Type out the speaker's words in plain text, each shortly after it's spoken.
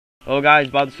Hello guys,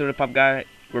 Bob the Soda Pop Guy.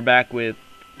 We're back with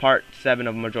part 7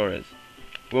 of Majoras.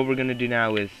 What we're gonna do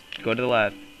now is go to the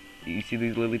left. You see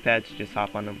these lily pads? Just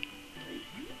hop on them.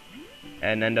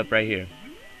 And end up right here.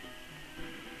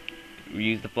 We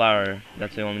use the flower.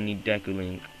 That's the only need Deku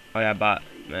Link. Oh yeah, I bought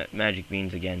magic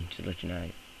beans again, to let you know.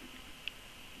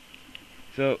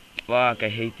 So, fuck, I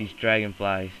hate these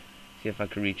dragonflies. See if I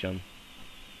can reach them.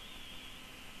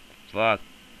 Fuck.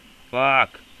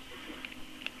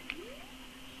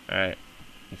 Alright,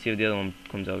 let's see if the other one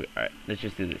comes over. Alright, let's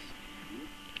just do this.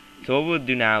 So what we'll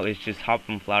do now is just hop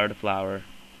from flower to flower.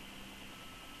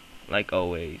 Like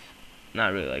always.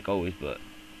 Not really like always, but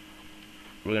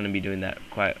we're going to be doing that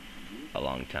quite a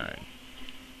long time.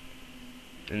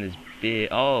 And this big...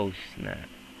 Oh, snap.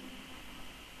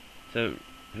 So,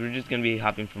 we're just going to be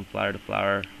hopping from flower to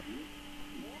flower.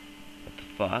 What the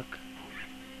fuck?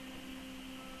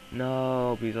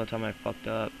 No, please don't tell me I fucked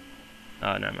up.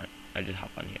 Oh, never mind. I just hop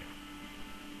on here.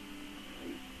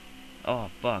 Oh,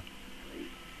 fuck.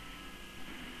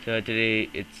 So today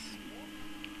it's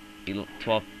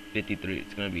 12:53.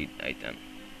 It's gonna be nighttime.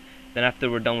 Then after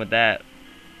we're done with that,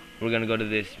 we're gonna go to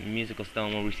this musical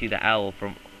stone where we see the owl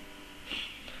from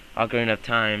Ocarina of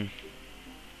Time.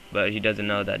 But he doesn't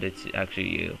know that it's actually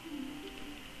you.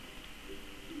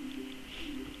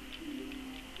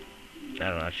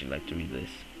 I don't actually like to read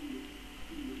this.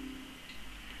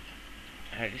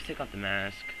 Alright, just take off the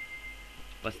mask.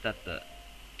 Bust out the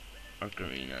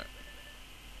ocarina.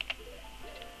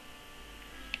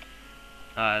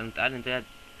 I didn't do that.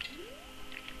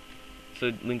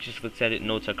 So Link just looks at it,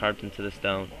 notes are carved into the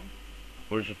stone.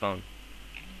 Where's your phone?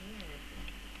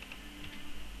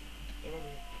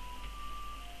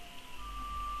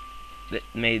 That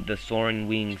made the soaring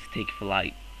wings take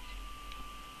flight.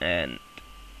 And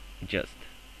just...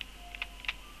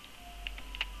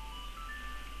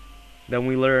 Then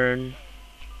we learn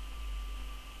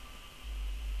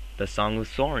the song of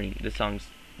soaring. This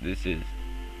is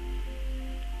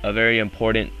a very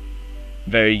important,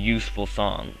 very useful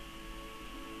song.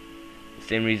 The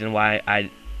same reason why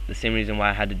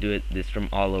I had to do this from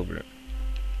all over.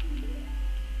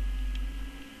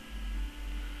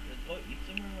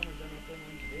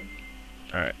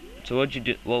 Alright. So what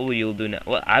will you do now?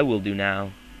 What I will do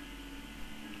now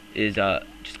is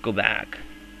just go back.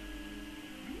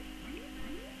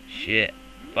 Shit.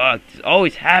 Fuck. This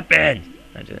always happens.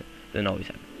 Doesn't always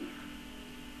happen.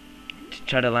 To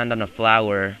try to land on a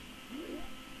flower.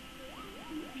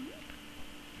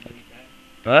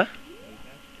 What?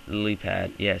 Lily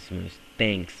pad. Yes, Moose.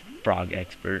 Thanks, frog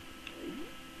expert.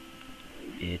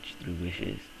 Bitch, 3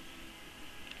 wishes.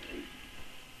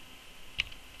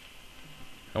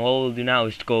 And what we'll do now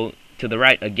is to go to the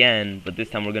right again, but this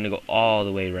time we're gonna go all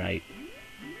the way right.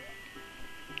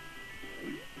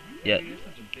 Yeah.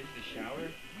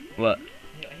 What?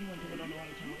 Yeah, I hate when people don't know how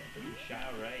to turn off the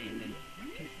shower, right? And then,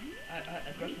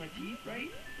 I brushed my teeth,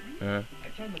 right? I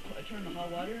turned the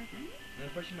hot water, and then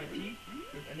brushing my teeth,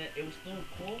 and then it was still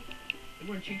cold. It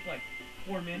wouldn't change for like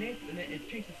 4 minutes, and then it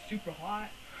changed to super hot.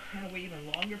 Kind of wait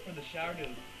even longer for the shower to.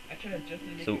 I tried to adjust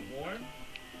it to make it warm.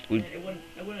 And it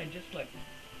wouldn't adjust for like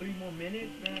 3 more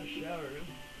minutes. Then I had a shower. It was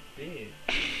big.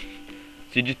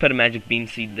 So you just put a magic bean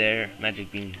seed there. Magic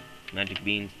beans.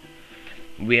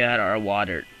 We had our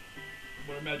water.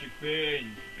 What are magic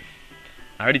beans?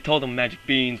 I already told them magic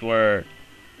beans were.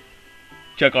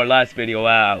 Check our last video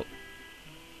out.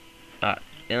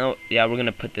 You know, yeah, we're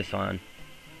gonna put this on,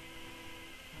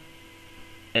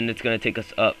 and it's gonna take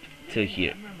us up to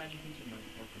here.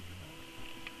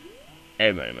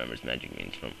 Everybody remembers magic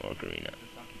beans from Ocarina.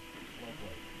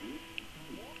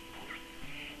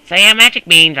 So yeah, magic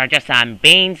beans are just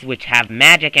beans which have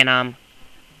magic in them.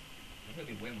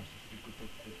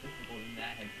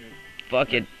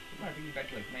 Fuck it.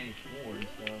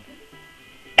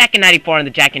 Back in '94 in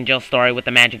the Jack and Jill story with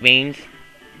the magic beans.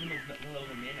 You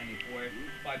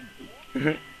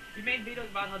made videos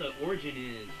about how the origin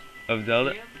is. Of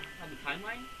Zelda? How the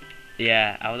timeline?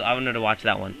 Yeah, I wanted to watch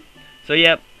that one. So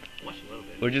yep. Watch a little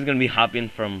bit. We're just gonna be hopping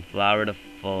from flower to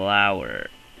flower.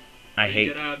 I hate.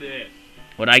 Get out of this.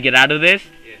 What I get out of this?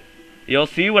 Yeah. You'll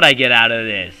see what I get out of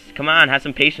this. Come on, have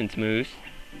some patience, Moose.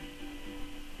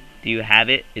 Do you have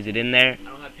it? Is it in there? I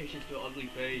don't have patience to an ugly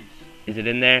face. Is it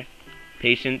in there?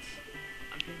 Patience.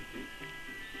 I'm kidding, dude.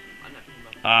 I'm not kidding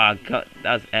about Ah, God,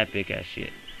 that was epic as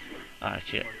shit. Ah,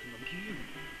 shit.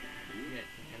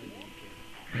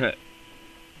 She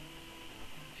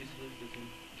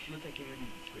looks like him in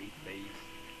a straight face.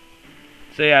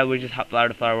 So yeah, we just hop flower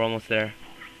to flower. We're almost there,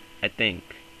 I think.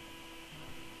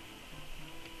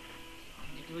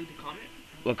 Did you delete the comment?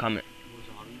 What comment? What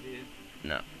Zombie did?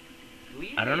 No.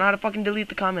 Delete I don't it. know how to fucking delete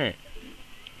the comment.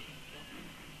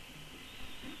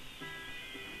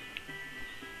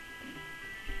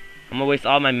 I'm gonna waste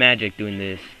all my magic doing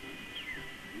this.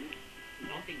 I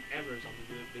don't think ever something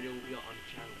video will be on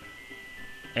the channel.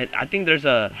 And I think there's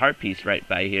a heart piece right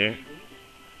by here. You think?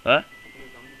 What? You think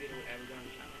a zombie video will ever be on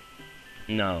the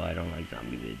channel? No, I don't like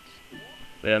zombie vids.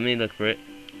 Wait, let me look for it.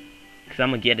 Cause I'm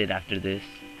gonna get it after this.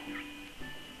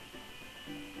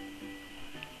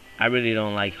 I really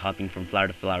don't like hopping from flower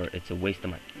to flower. It's a waste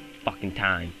of my fucking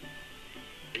time.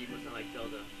 You must not like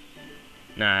Zelda.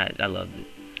 Nah, I love it.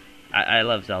 I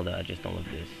love Zelda. I just don't love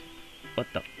this. What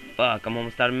the fuck? I'm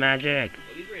almost out of magic. Well,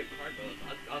 these were your card though.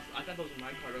 I thought those were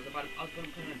my card. I was gonna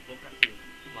put them in book after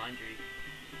laundry.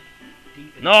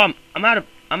 Deep in No, I'm out of.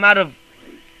 I'm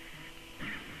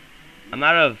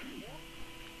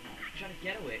trying to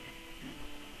get away.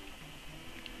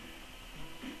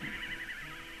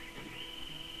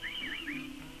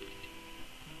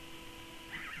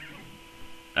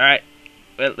 All right.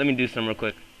 Well, let me do some real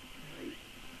quick.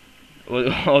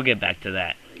 We'll get back to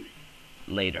that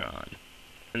later on.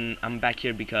 And I'm back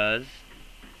here because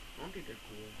I don't think they're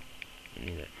cool.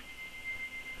 me neither.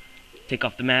 Take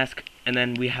off the mask, and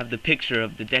then we have the picture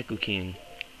of the Deku King.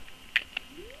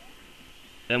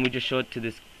 Then we just show it to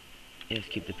this. Yes,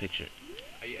 keep the picture.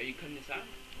 Are you cutting this out?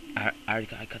 I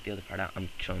cut the other part out. I'm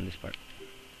showing this part.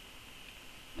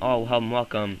 Oh,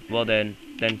 welcome. Well then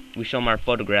we show them our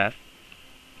photograph.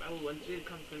 Oh, once it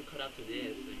comes, gonna cut out to this. So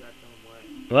you gotta tell them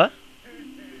what. What?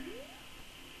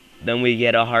 Then we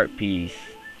get a heart piece.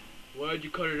 Why'd you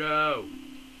cut it out?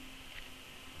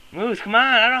 Moose, come on!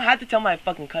 I don't have to tell my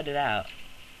fucking cut it out. Why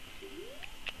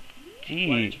Gee.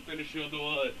 didn't you finish the other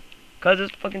one? Cause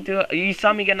it's fucking too. You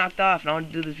saw me get knocked off, and I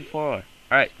want to do this before. All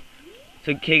right.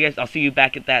 So, okay, guys, I'll see you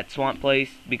back at that swamp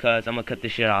place because I'm gonna cut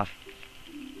this shit off.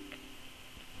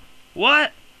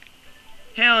 What?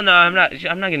 Hell no, I'm not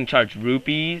getting charged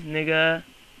rupees, nigga.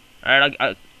 All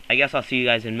right, I guess I'll see you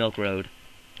guys in Milk Road.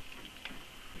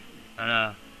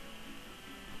 So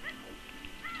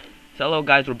hello,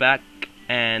 guys, we're back,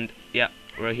 and yeah,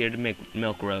 we're here to make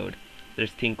Milk Road.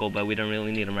 There's Tinkle, but we don't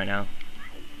really need him right now.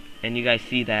 And you guys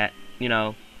see that, you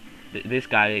know, this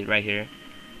guy right here,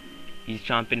 he's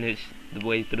chomping the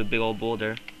way through the big old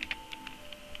boulder.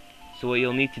 So what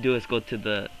you'll need to do is go to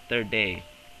the 3rd day.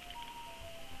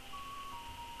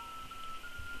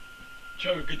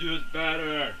 Chugga could do this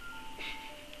better.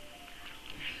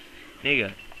 Nigga,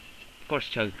 of course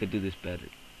Chug could do this better.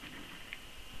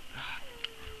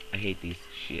 I hate these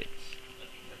shits.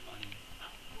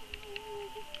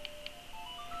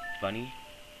 Funny?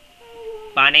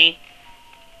 Funny?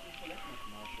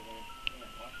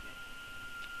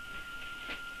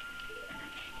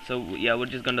 So yeah, we're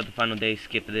just going to the final day.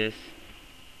 Skip this.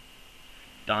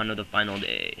 Dawn of the final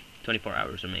day. 24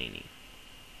 hours remaining.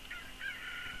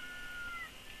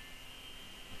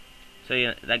 So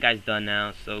yeah, that guy's done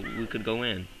now, so we could go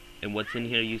in. And what's in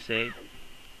here, you say?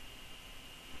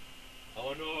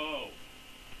 Oh no!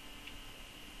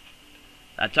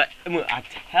 I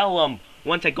tell him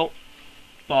once I go,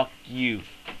 fuck you.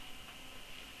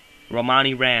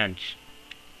 Romani Ranch.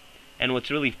 And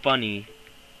what's really funny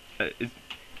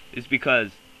is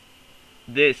because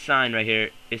this sign right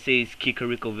here, it says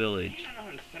Kikariko Village. You don't know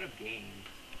how to set up games.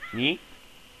 Me?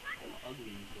 How ugly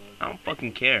you look. I don't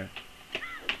fucking care.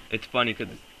 It's funny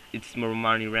because it's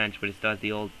Romani Ranch, but it still has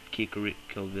the old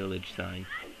Kikariko Village sign.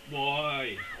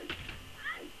 Why?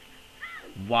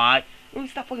 Why? Oh,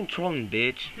 stop fucking trolling,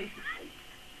 bitch.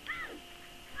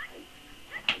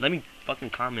 Let me fucking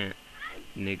comment,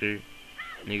 nigger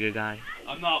guy.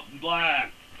 I'm not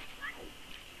black.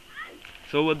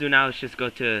 So what we'll do now is just go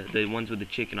to the ones with the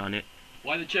chicken on it.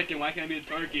 Why the chicken? Why can't I be a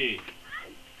turkey?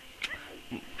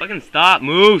 Fucking stop,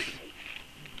 Moose!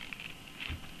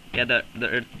 Yeah, the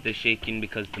earth is shaking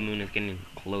because the moon is getting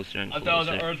closer and I closer. thought it was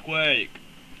an earthquake.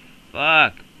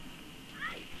 Fuck.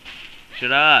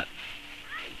 Shut up.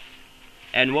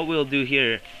 And what we'll do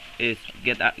here is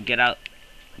get out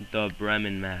the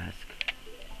Bremen mask.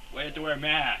 Why you have to wear a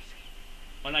mask?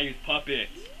 Why not use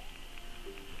puppets?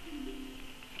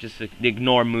 Just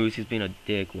ignore Moose. He's being a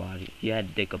dick. Wow, he had a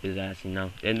dick up his ass, you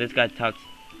know. And this guy talks.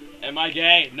 Am I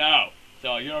gay? No.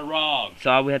 So you're wrong.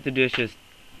 So all we have to do is just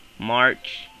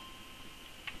march,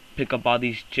 pick up all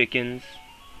these chickens.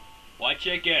 Why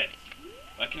chickens?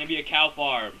 Why can't it be a cow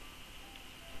farm?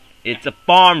 It's a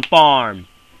farm.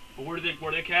 But where are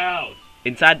the cows?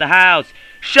 Inside the house.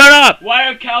 Shut up! Why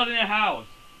are cows in a house?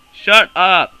 Shut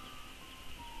up!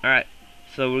 Alright,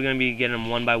 so we're gonna be getting them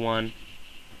one by one.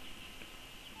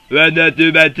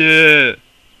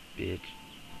 Bitch.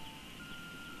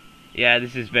 Yeah,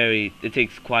 this is it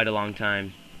takes quite a long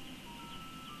time.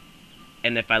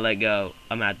 and if I let go,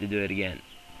 I'm gonna have to do it again.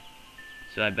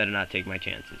 So I better not take my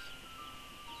chances.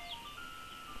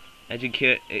 As you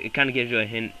it kind of gives you a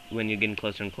hint when you're getting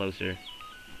closer and closer.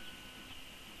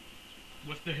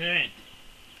 What's the hint?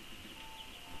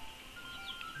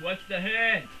 What's the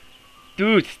hint?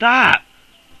 Dude, stop!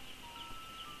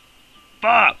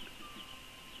 Fuck!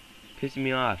 Pissing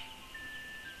me off.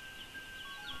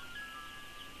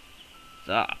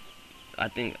 Stop. I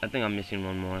think I'm missing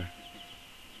one more.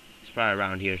 It's probably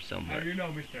around here somewhere. How do you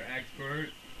know, Mr. Expert?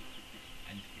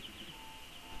 I'm just kidding.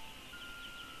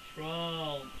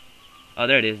 Troll. Oh,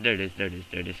 there it is.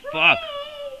 Fuck!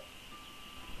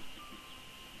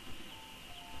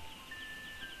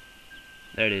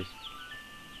 There it is.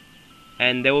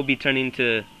 And they will be turning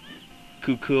to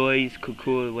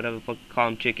cuckoo, whatever the fuck, call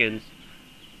them chickens.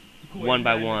 One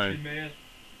by one.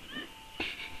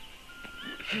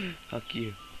 Fuck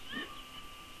you.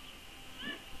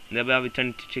 They'll be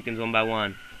turning to chickens one by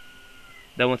one.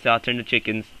 Then once they all turn to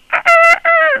chickens,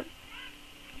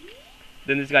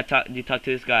 then this guy you talk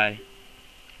to this guy.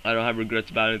 I don't have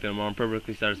regrets about anything. I'm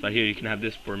perfectly satisfied. Here, you can have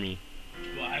this for me.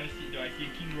 Do I see a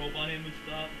king robe on him and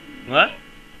stuff? What? No.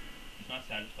 He's not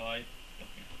satisfied.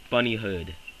 Bunny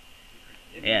hood.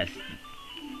 Yes.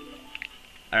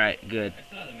 Alright, good.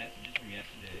 I saw the messages from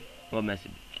yesterday. What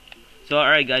message? So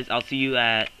alright guys, I'll see you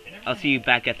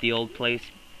back at the old place.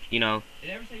 You know. They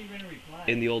never said you were gonna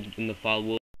reply. In the fall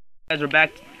wool. Guys, we're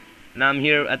back. Now I'm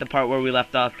here at the part where we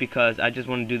left off because I just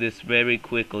want to do this very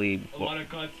quickly. A lot of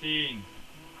cutscenes.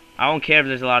 I don't care if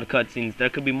there's a lot of cutscenes. There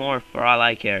could be more for all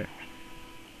I care.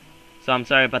 So I'm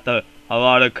sorry about a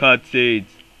lot of cutscenes.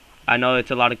 I know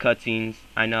it's a lot of cutscenes.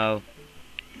 I know.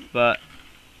 But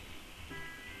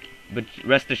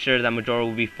rest assured that Majora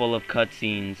will be full of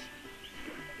cutscenes.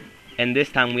 And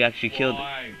this time we actually killed.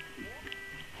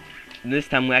 This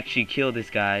time we actually killed this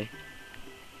guy.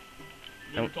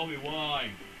 You never told me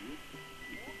why.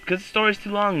 Because the story's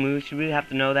too long, Moose. You really have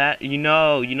to know that. You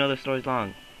know the story's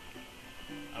long.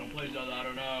 I don't play Zelda, I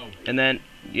don't know. And then,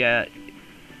 yeah,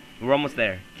 we're almost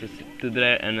there. Just do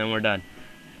that, and then we're done.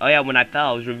 Oh yeah, when I fell,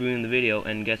 I was reviewing the video,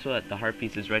 and guess what? The heart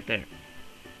piece is right there.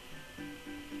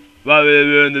 Why are we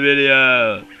reviewing the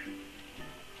video?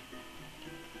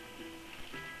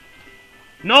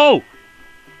 No!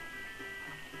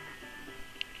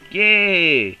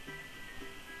 Yay!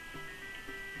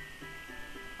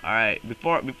 Alright,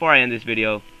 before I end this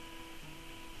video.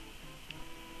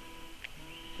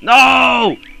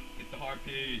 No! Get the heart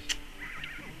piece.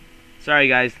 Sorry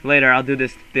guys, later I'll do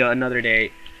this another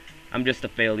day. I'm just a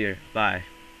failure. Bye.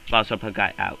 Boss Up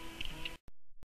Guy out.